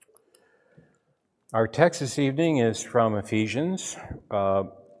Our text this evening is from Ephesians.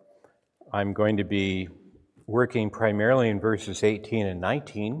 I'm going to be working primarily in verses 18 and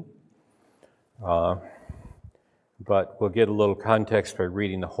 19, but we'll get a little context by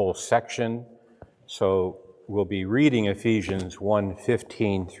reading the whole section. So we'll be reading Ephesians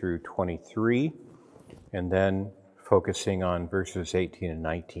 1:15 through 23, and then focusing on verses 18 and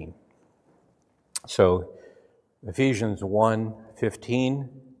 19. So Ephesians 1:15,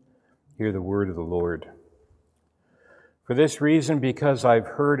 hear the word of the Lord. For this reason, because I've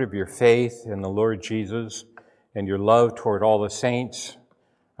heard of your faith in the Lord Jesus and your love toward all the saints,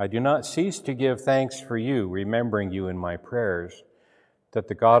 I do not cease to give thanks for you, remembering you in my prayers, that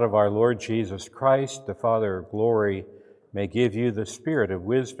the God of our Lord Jesus Christ, the Father of glory, may give you the spirit of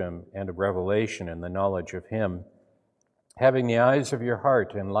wisdom and of revelation in the knowledge of him, having the eyes of your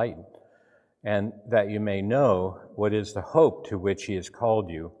heart enlightened, and that you may know what is the hope to which he has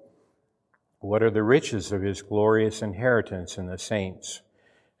called you, what are the riches of his glorious inheritance in the saints,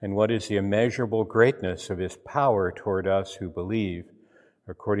 and what is the immeasurable greatness of his power toward us who believe,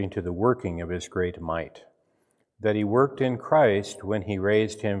 according to the working of his great might, that he worked in Christ when he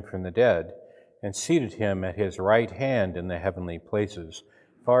raised him from the dead and seated him at his right hand in the heavenly places,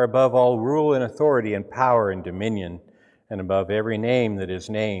 far above all rule and authority and power and dominion, and above every name that is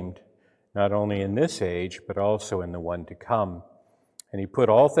named, not only in this age, but also in the one to come. And he put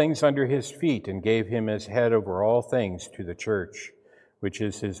all things under his feet and gave him as head over all things to the church, which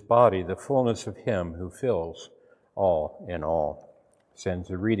is his body, the fullness of him who fills all in all. Sends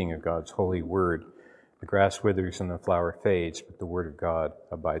the reading of God's holy word. The grass withers and the flower fades, but the word of God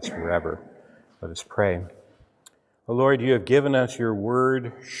abides forever. Let us pray. O Lord, you have given us your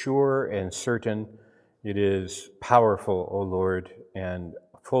word, sure and certain. It is powerful, O Lord, and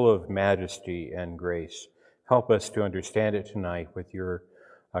full of majesty and grace. Help us to understand it tonight with your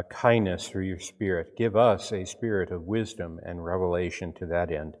kindness through your Spirit. Give us a spirit of wisdom and revelation to that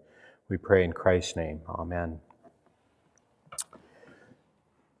end. We pray in Christ's name. Amen.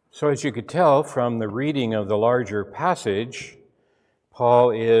 So as you could tell from the reading of the larger passage,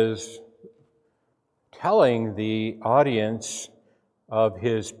 Paul is telling the audience of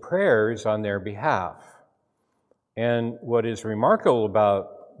his prayers on their behalf. And what is remarkable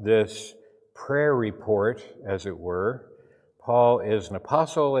about this prayer report, as it were, Paul is an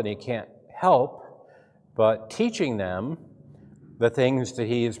apostle and he can't help but teaching them the things that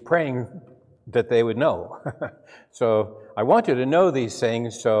he is praying that they would know. So I want you to know these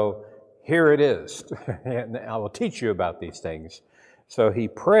things, so here it is. And I will teach you about these things. So he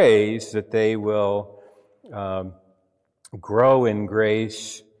prays that they will grow in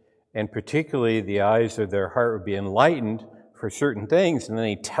grace, and particularly the eyes of their heart will be enlightened for certain things, and then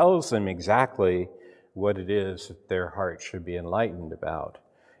he tells them exactly what it is that their heart should be enlightened about.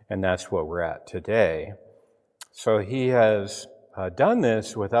 And that's what we're at today. So he has done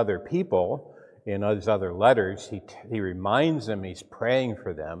this with other people in his other letters. He reminds them he's praying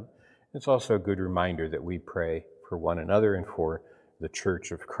for them. It's also a good reminder that we pray for one another and for the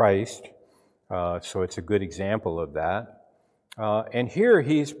Church of Christ. So it's a good example of that. And here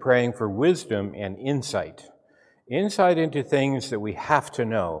he's praying for wisdom and insight into things that we have to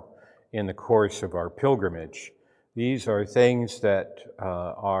know in the course of our pilgrimage. These are things that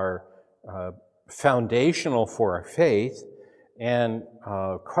are foundational for our faith and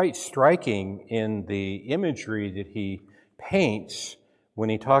quite striking in the imagery that he paints when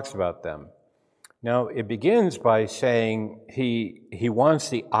he talks about them. Now, it begins by saying he wants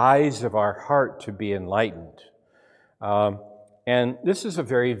the eyes of our heart to be enlightened. And this is a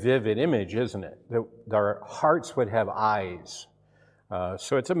very vivid image, isn't it? That our hearts would have eyes.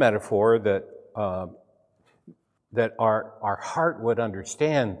 So it's a metaphor that our heart would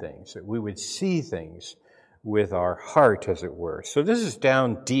understand things, that we would see things with our heart, as it were. So this is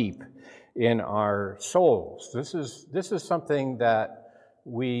down deep in our souls. This is something that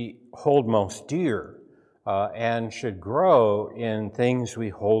we hold most dear and should grow in things we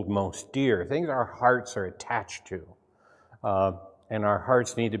hold most dear, things our hearts are attached to. And our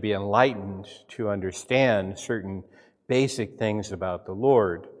hearts need to be enlightened to understand certain basic things about the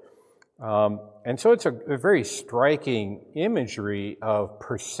Lord. And so it's a very striking imagery of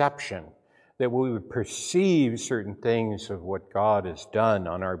perception, that we would perceive certain things of what God has done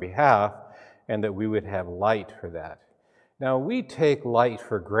on our behalf, and that we would have light for that. Now, we take light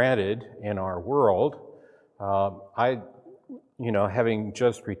for granted in our world. Having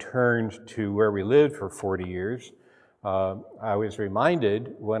just returned to where we lived for 40 years, I was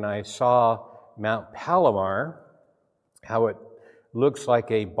reminded when I saw Mount Palomar how it looks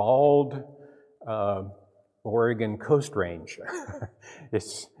like a bald Oregon Coast Range.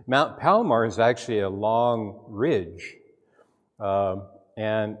 Mount Palomar is actually a long ridge,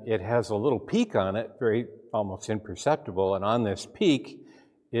 and it has a little peak on it, very almost imperceptible, and on this peak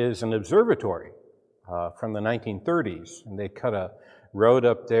is an observatory from the 1930s, and they cut a road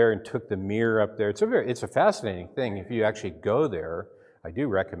up there and took the mirror up there. It's a fascinating thing. If you actually go there, I do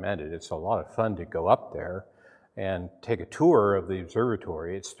recommend it. It's a lot of fun to go up there and take a tour of the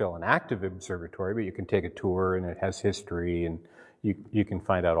observatory. It's still an active observatory, but you can take a tour, and it has history, and you can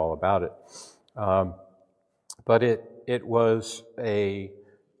find out all about it. But it was a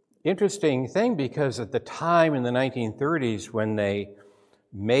interesting thing because at the time in the 1930s when they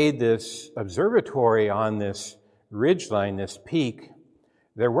made this observatory on this ridgeline, this peak,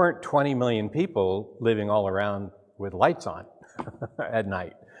 there weren't 20 million people living all around with lights on at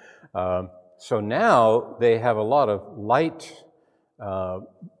night. So now they have a lot of light,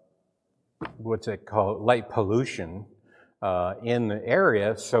 light pollution in the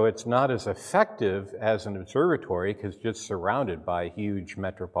area, so it's not as effective as an observatory because it's just surrounded by huge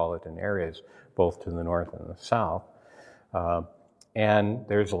metropolitan areas, both to the north and the south. And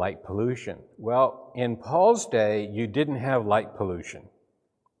there's light pollution. Well, in Paul's day, you didn't have light pollution.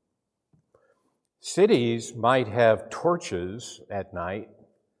 Cities might have torches at night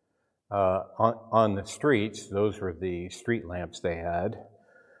on the streets. Those were the street lamps they had.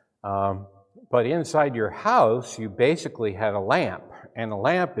 But inside your house, you basically had a lamp. And a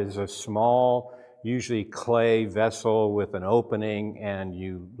lamp is a small, usually clay vessel with an opening, and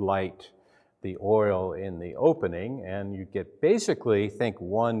you light the oil in the opening, and you get basically, think,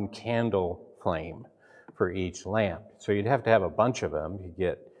 one candle flame for each lamp. So you'd have to have a bunch of them to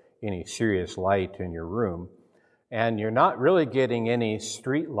get any serious light in your room. And you're not really getting any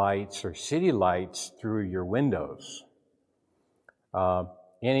street lights or city lights through your windows.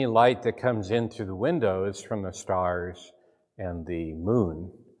 Any light that comes in through the window is from the stars and the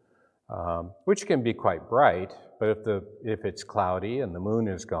moon, which can be quite bright, but if it's cloudy and the moon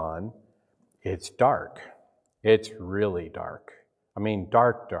is gone, it's dark. It's really dark. I mean,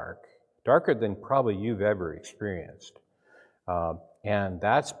 dark, darker than probably you've ever experienced. And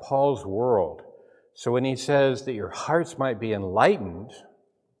that's Paul's world. So when he says that your hearts might be enlightened,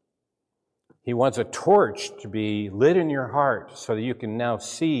 he wants a torch to be lit in your heart so that you can now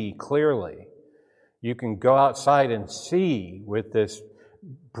see clearly. You can go outside and see with this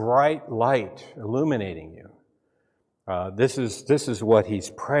bright light illuminating you. This is what he's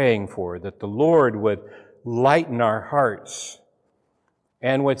praying for, that the Lord would lighten our hearts.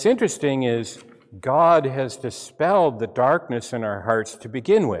 And what's interesting is God has dispelled the darkness in our hearts to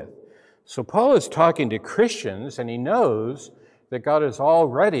begin with. So Paul is talking to Christians, and he knows that God has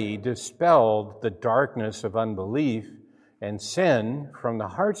already dispelled the darkness of unbelief and sin from the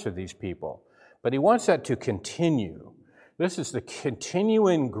hearts of these people. But he wants that to continue. This is the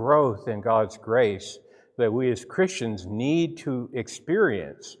continuing growth in God's grace that we as Christians need to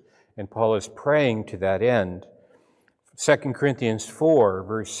experience. And Paul is praying to that end. 2 Corinthians 4,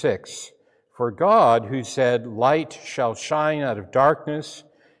 verse 6, "For God, who said, 'Light shall shine out of darkness,'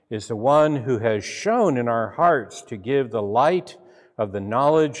 is the one who has shone in our hearts to give the light of the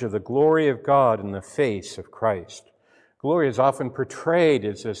knowledge of the glory of God in the face of Christ." Glory is often portrayed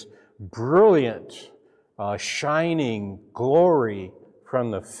as this brilliant, shining glory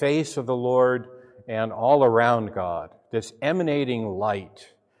from the face of the Lord and all around God, this emanating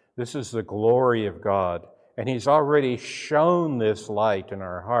light. This is the glory of God. And he's already shown this light in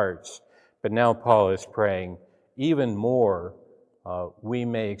our hearts. But now Paul is praying even more we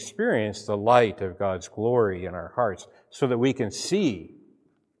may experience the light of God's glory in our hearts so that we can see.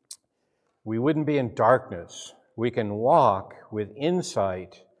 We wouldn't be in darkness. We can walk with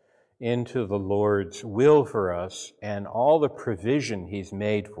insight into the Lord's will for us and all the provision he's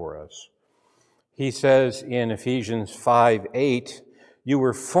made for us. He says in Ephesians 5:8, "You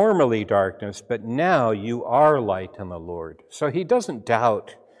were formerly darkness, but now you are light in the Lord." So he doesn't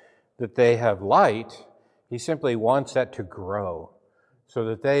doubt that they have light. He simply wants that to grow so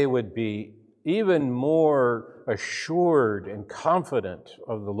that they would be even more assured and confident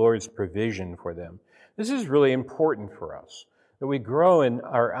of the Lord's provision for them. This is really important for us, that we grow in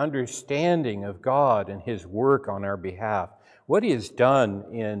our understanding of God and his work on our behalf, what he has done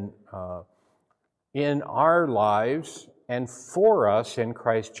in our lives and for us in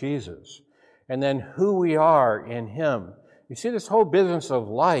Christ Jesus, and then who we are in him. You see, this whole business of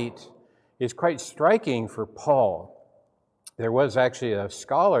light is quite striking for Paul. There was actually a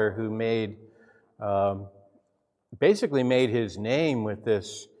scholar who basically made his name with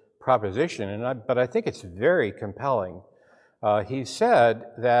this proposition, but I think it's very compelling. He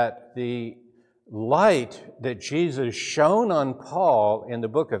said that the light that Jesus shone on Paul in the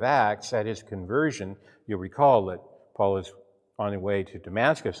book of Acts at his conversion. You'll recall that Paul is on his way to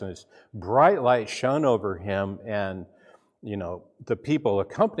Damascus, and this bright light shone over him, and the people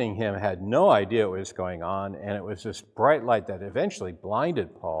accompanying him had no idea what was going on, and it was this bright light that eventually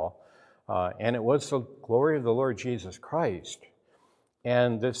blinded Paul, and it was the glory of the Lord Jesus Christ.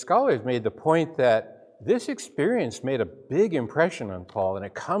 And the scholars made the point that this experience made a big impression on Paul, and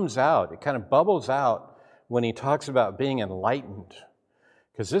it comes out, it kind of bubbles out when he talks about being enlightened.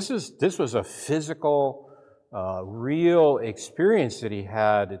 Because this was a physical, real experience that he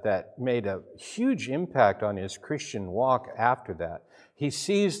had that made a huge impact on his Christian walk after that. He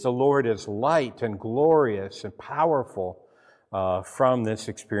sees the Lord as light and glorious and powerful from this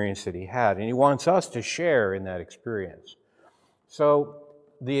experience that he had, and he wants us to share in that experience. So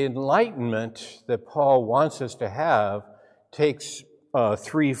the enlightenment that Paul wants us to have takes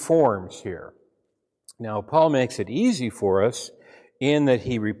three forms here. Now, Paul makes it easy for us in that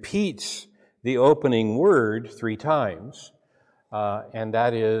he repeats the opening word 3 times, and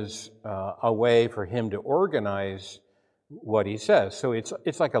that is a way for him to organize what he says. So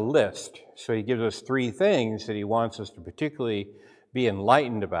it's like a list. So he gives us 3 things that he wants us to particularly be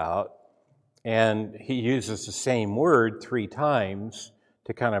enlightened about, and he uses the same word 3 times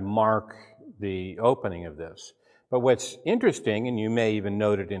to kind of mark the opening of this. But what's interesting, and you may even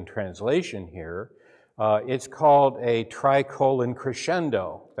note it in translation here, it's called a tricolon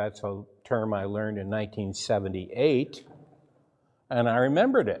crescendo. That's a term I learned in 1978, and I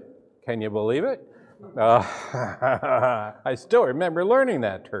remembered it. Can you believe it? I still remember learning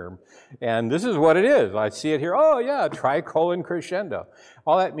that term. And this is what it is. I see it here. Oh, yeah, tricolon crescendo.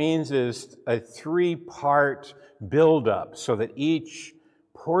 All that means is a 3-part buildup so that each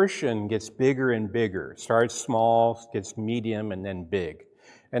portion gets bigger and bigger. Starts small, gets medium, and then big.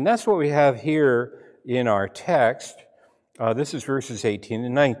 And that's what we have here in our text. This is verses 18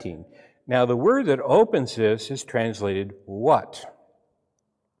 and 19. Now, the word that opens this is translated what?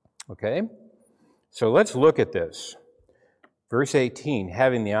 Okay? So let's look at this. Verse 18,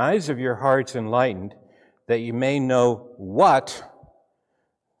 having the eyes of your hearts enlightened, that you may know what,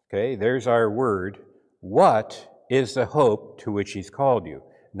 okay, there's our word, what is the hope to which he's called you.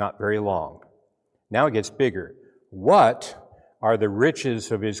 Not very long. Now it gets bigger. What are the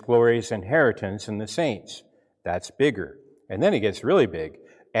riches of his glorious inheritance in the saints? That's bigger. And then it gets really big.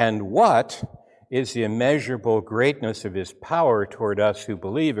 And what is the immeasurable greatness of his power toward us who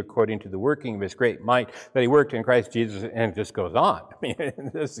believe, according to the working of his great might that he worked in Christ Jesus, and it just goes on. I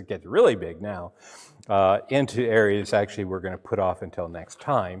mean, this gets really big now into areas actually we're going to put off until next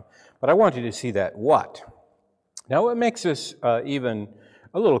time. But I want you to see that what. Now, what makes this even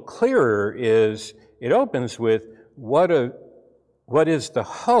a little clearer is it opens with what is the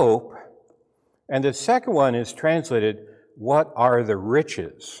hope, and the second one is translated, what are the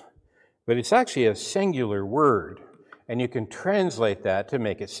riches? But it's actually a singular word, and you can translate that to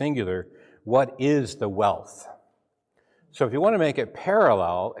make it singular. What is the wealth? So if you want to make it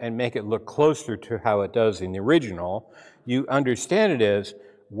parallel and make it look closer to how it does in the original, you understand it as,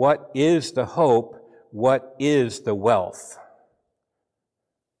 what is the hope? What is the wealth?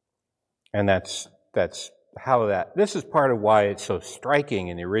 And that's how this is part of why it's so striking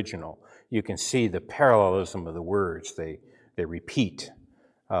in the original. You can see the parallelism of the words. They repeat.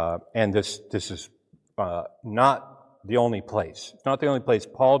 And this is not the only place. It's not the only place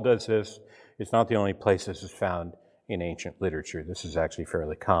Paul does this. It's not the only place this is found in ancient literature. This is actually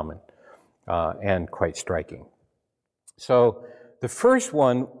fairly common and quite striking. So the first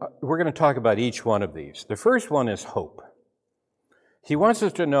one, we're going to talk about each one of these. The first one is hope. He wants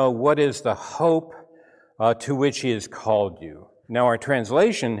us to know what is the hope to which he has called you. Now our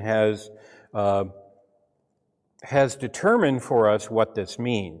translation has determined for us what this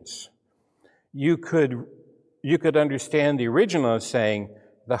means. You could understand the original as saying,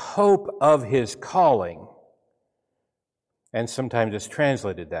 the hope of his calling. And sometimes it's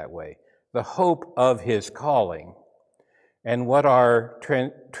translated that way. The hope of his calling. And what our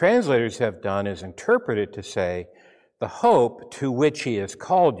translators have done is interpret it to say, the hope to which he has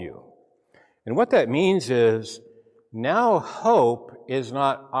called you. And what that means is, now hope is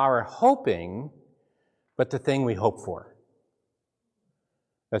not our hoping, but the thing we hope for.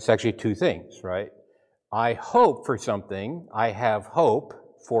 That's actually 2 things, right? I hope for something. I have hope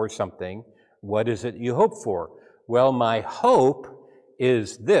for something. What is it you hope for? Well, my hope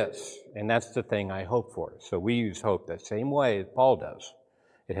is this, and that's the thing I hope for. So we use hope the same way as Paul does.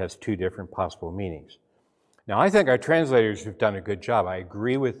 It has 2 different possible meanings. Now, I think our translators have done a good job. I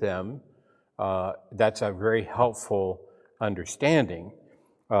agree with them. That's a very helpful understanding.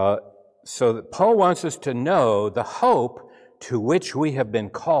 So that Paul wants us to know the hope to which we have been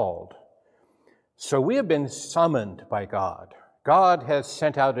called. So we have been summoned by God. God has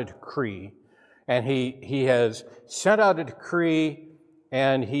sent out a decree, and he has sent out a decree,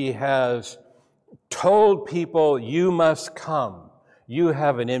 and he has told people, you must come. You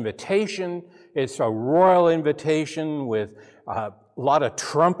have an invitation. It's a royal invitation with a lot of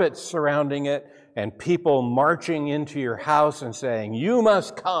trumpets surrounding it and people marching into your house and saying, you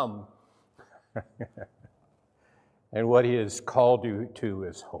must come. And what he has called you to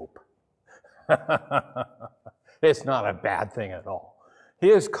is hope. It's not a bad thing at all. He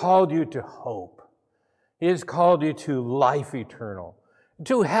has called you to hope. He has called you to life eternal,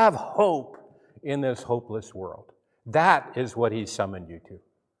 to have hope in this hopeless world. That is what he summoned you to.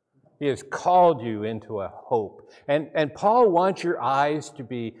 He has called you into a hope. And Paul wants your eyes to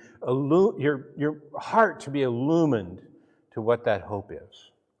be, your heart to be illumined to what that hope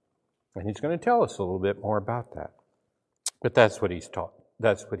is. And he's going to tell us a little bit more about that. But that's what he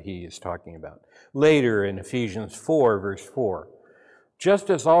is talking about. Later in Ephesians 4, verse 4, just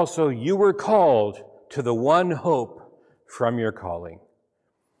as also you were called to the one hope from your calling.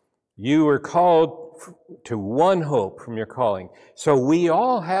 You were called to one hope from your calling. So we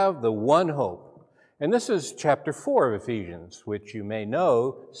all have the one hope. And this is chapter 4 of Ephesians, which you may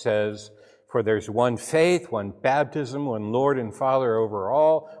know says, for there's one faith, one baptism, one Lord and Father over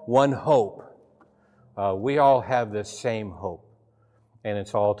all, one hope. We all have this same hope, and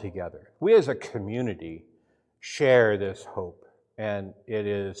it's all together. We as a community share this hope, and it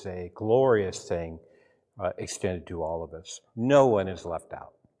is a glorious thing extended to all of us. No one is left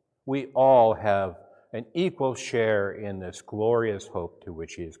out. We all have an equal share in this glorious hope to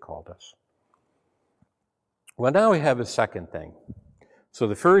which he has called us. Well, now we have a second thing. So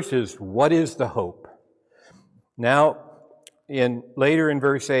the first is, what is the hope? Now, later in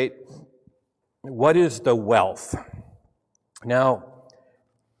verse 8, what is the wealth? Now,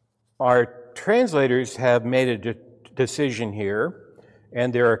 our translators have made a decision here,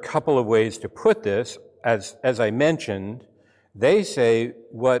 and there are a couple of ways to put this. As I mentioned, they say,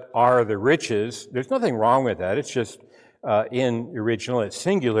 what are the riches? There's nothing wrong with that. It's just, in the original, it's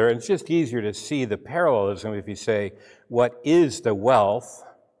singular, and it's just easier to see the parallelism if you say, what is the wealth?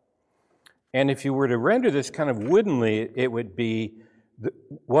 And if you were to render this kind of woodenly, it would be,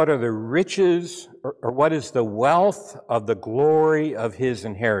 what are the riches, or what is the wealth of the glory of his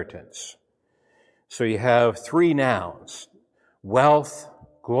inheritance? So you have three nouns: wealth,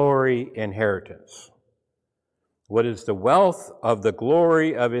 glory, inheritance. What is the wealth of the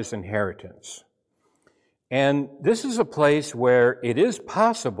glory of his inheritance? And this is a place where it is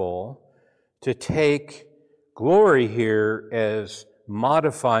possible to take glory here as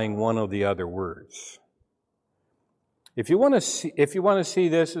modifying one of the other words. If you want to see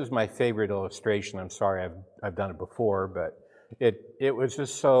this is my favorite illustration. I'm sorry I've done it before, but it was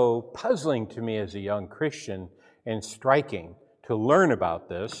just so puzzling to me as a young Christian and striking to learn about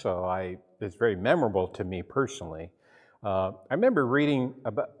this. So it's very memorable to me personally. I remember reading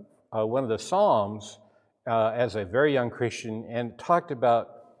about one of the Psalms as a very young Christian, and talked about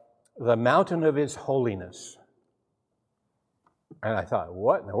the mountain of his holiness. And I thought,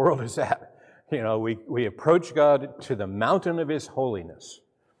 what in the world is that? You know, we approach God to the mountain of his holiness.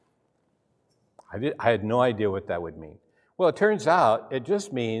 I had no idea what that would mean. Well, it turns out it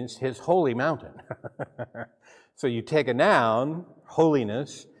just means his holy mountain. So you take a noun,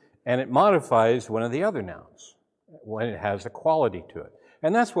 holiness, and it modifies one of the other nouns when it has a quality to it.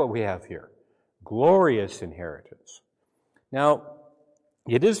 And that's what we have here. Glorious inheritance. Now,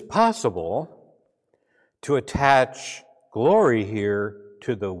 it is possible to attach glory here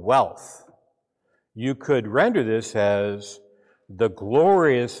to the wealth. You could render this as the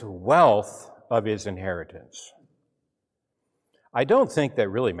glorious wealth of his inheritance. I don't think that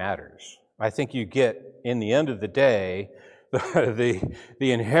really matters. I think you get, in the end of the day, the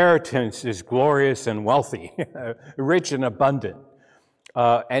inheritance is glorious and wealthy, rich and abundant.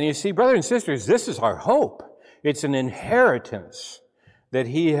 And you see, brothers and sisters, this is our hope. It's an inheritance that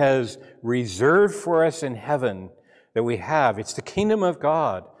he has reserved for us in heaven that we have. It's the kingdom of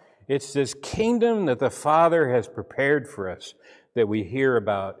God. It's this kingdom that the Father has prepared for us that we hear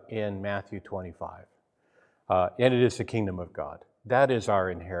about in Matthew 25. And it is the kingdom of God. That is our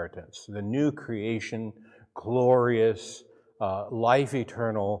inheritance. The new creation, glorious, life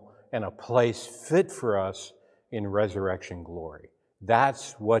eternal, and a place fit for us in resurrection glory.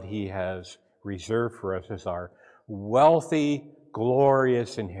 That's what he has reserved for us as our wealthy,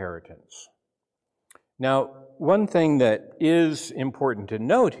 glorious inheritance. Now, one thing that is important to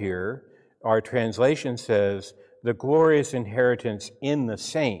note here, our translation says, the glorious inheritance in the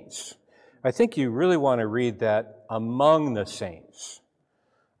saints. I think you really want to read that among the saints.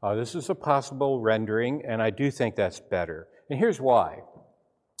 This is a possible rendering, and I do think that's better. And here's why.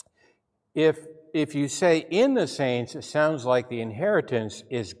 If you say in the saints, it sounds like the inheritance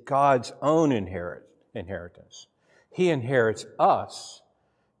is God's own inheritance. He inherits us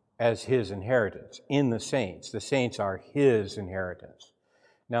as his inheritance in the saints. The saints are his inheritance.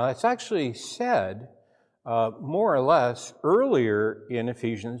 Now, that's actually said more or less earlier in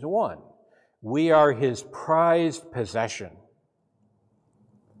Ephesians 1. We are his prized possession.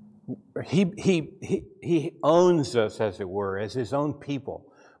 He owns us, as it were, as his own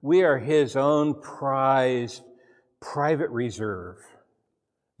people. We are his own prized private reserve.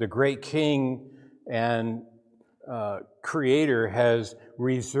 The great King and Creator has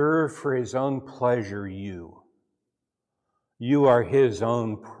reserved for his own pleasure you. You are his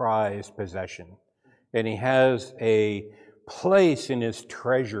own prized possession. And he has a place in his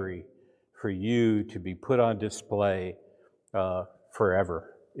treasury for you to be put on display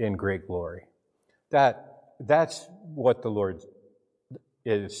forever in great glory. That's what the Lord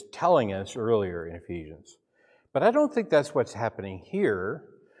is telling us earlier in Ephesians. But I don't think that's what's happening here.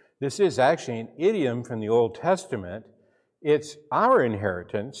 This is actually an idiom from the Old Testament. It's our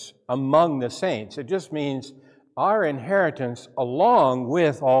inheritance among the saints. It just means our inheritance along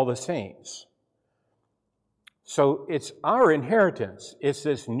with all the saints. So it's our inheritance. It's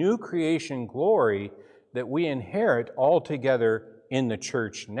this new creation glory that we inherit all together in the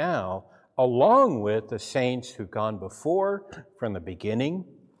church now, along with the saints who've gone before from the beginning,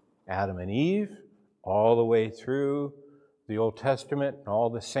 Adam and Eve, all the way through the Old Testament, and all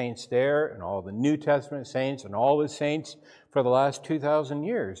the saints there, and all the New Testament saints, and all the saints for the last 2,000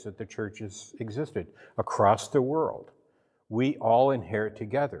 years that the church has existed across the world. We all inherit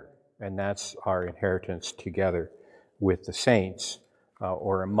together, and that's our inheritance together with the saints,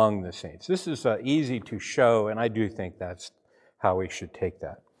 or among the saints. This is easy to show, and I do think that's how we should take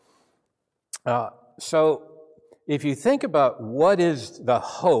that. So if you think about what is the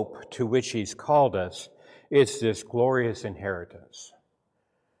hope to which he's called us, it's this glorious inheritance.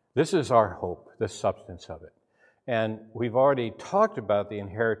 This is our hope, the substance of it. And we've already talked about the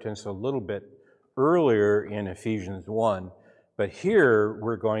inheritance a little bit earlier in Ephesians 1, but here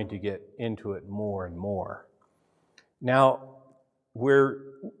we're going to get into it more and more. Now, we're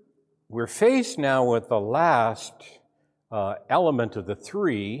faced now with the last element of the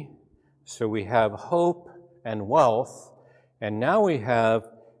three. So we have hope and wealth, and now we have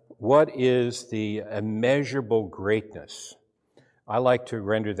what is the immeasurable greatness. I like to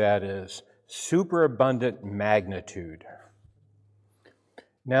render that as superabundant magnitude.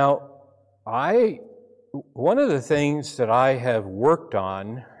 Now, one of the things that I have worked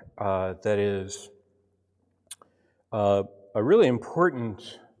on that is a really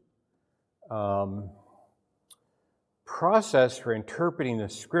important process for interpreting the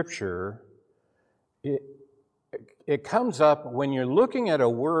Scripture, it comes up when you're looking at a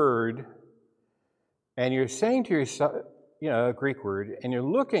word and you're saying to yourself, a Greek word, and you're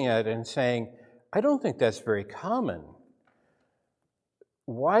looking at it and saying, I don't think that's very common.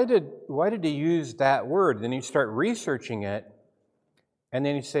 Why did he use that word? Then you start researching it, and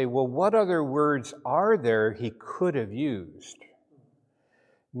then you say, well, what other words are there he could have used?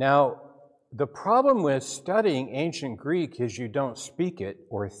 Now, the problem with studying ancient Greek is you don't speak it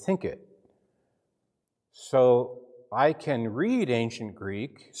or think it. So I can read ancient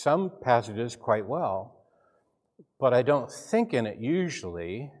Greek, some passages quite well, but I don't think in it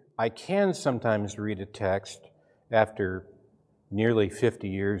usually. I can sometimes read a text after nearly 50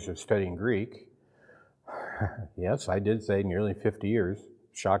 years of studying Greek. Yes, I did say nearly 50 years,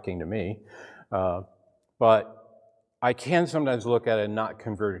 shocking to me. But I can sometimes look at it and not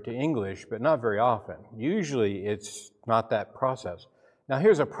convert it to English, but not very often. Usually it's not that process. Now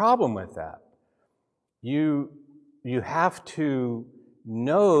here's a problem with that. You have to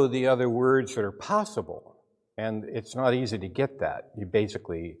know the other words that are possible, and it's not easy to get that. You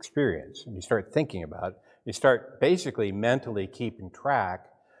basically experience, and you start thinking about it. You start basically mentally keeping track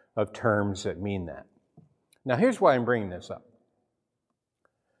of terms that mean that. Now here's why I'm bringing this up.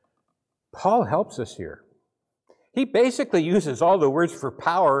 Paul helps us here. He basically uses all the words for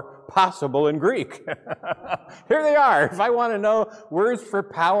power possible in Greek. Here they are. If I want to know words for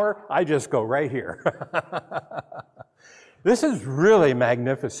power, I just go right here. This is really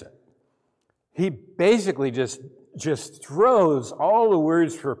magnificent. He basically just throws all the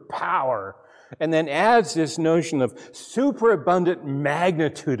words for power and then adds this notion of superabundant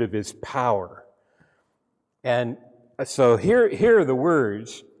magnitude of his power. And so here are the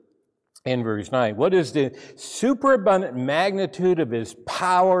words. in verse 9. What is the superabundant magnitude of his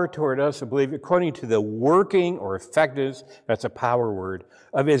power toward us, I believe, according to the working or effectiveness, that's a power word,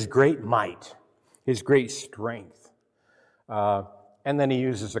 of his great might, his great strength. And then he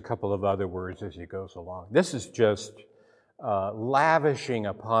uses a couple of other words as he goes along. This is just lavishing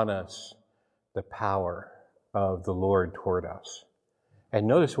upon us the power of the Lord toward us. And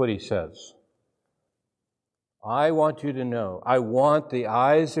notice what he says. I want you to know, I want the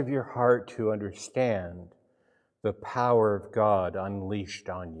eyes of your heart to understand the power of God unleashed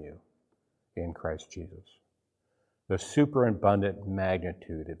on you in Christ Jesus. The superabundant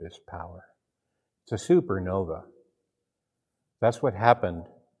magnitude of his power. It's a supernova. That's what happened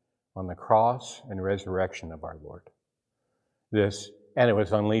on the cross and resurrection of our Lord. And it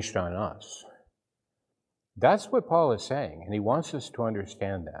was unleashed on us. That's what Paul is saying, and he wants us to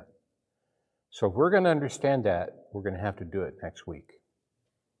understand that. So if we're going to understand that, we're going to have to do it next week.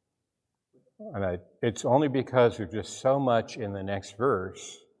 And it's only because there's just so much in the next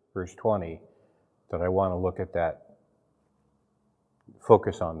verse, verse 20, that I want to look at that,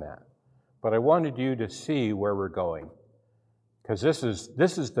 focus on that. But I wanted you to see where we're going, because this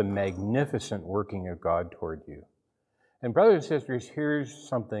is the magnificent working of God toward you. And brothers and sisters, here's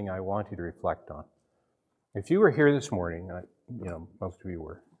something I want you to reflect on. If you were here this morning, most of you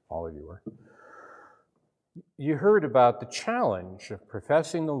were, all of you were, you heard about the challenge of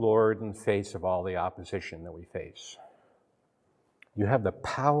professing the Lord in the face of all the opposition that we face. You have the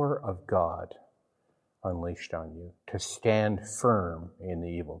power of God unleashed on you to stand firm in the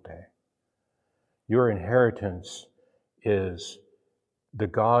evil day. Your inheritance is the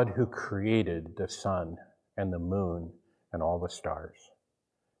God who created the sun and the moon and all the stars.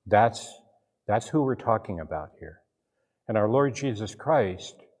 That's who we're talking about here. And our Lord Jesus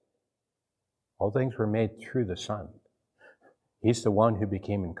Christ, all things were made through the Son. He's the one who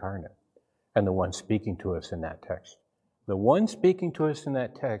became incarnate and the one speaking to us in that text. The one speaking to us in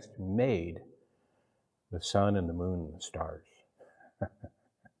that text made the sun and the moon and the stars.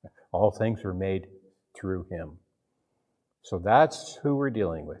 All things were made through him. So that's who we're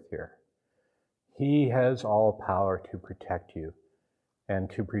dealing with here. He has all power to protect you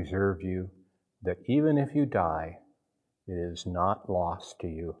and to preserve you, that even if you die, it is not lost to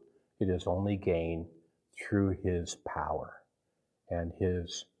you. It is only gain through his power and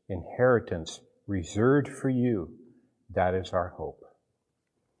his inheritance reserved for you. That is our hope.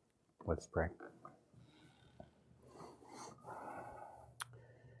 Let's pray.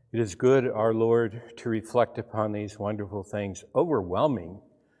 It is good, our Lord, to reflect upon these wonderful things, overwhelmingly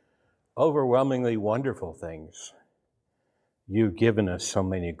wonderful things. You've given us so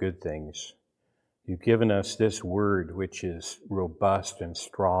many good things. You've given us this word which is robust and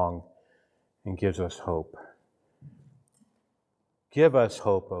strong and gives us hope. Give us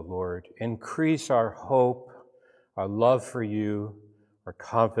hope, O Lord. Increase our hope, our love for you, our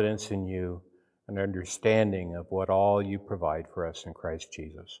confidence in you, and understanding of what all you provide for us in Christ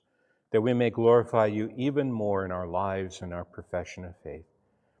Jesus, that we may glorify you even more in our lives and our profession of faith.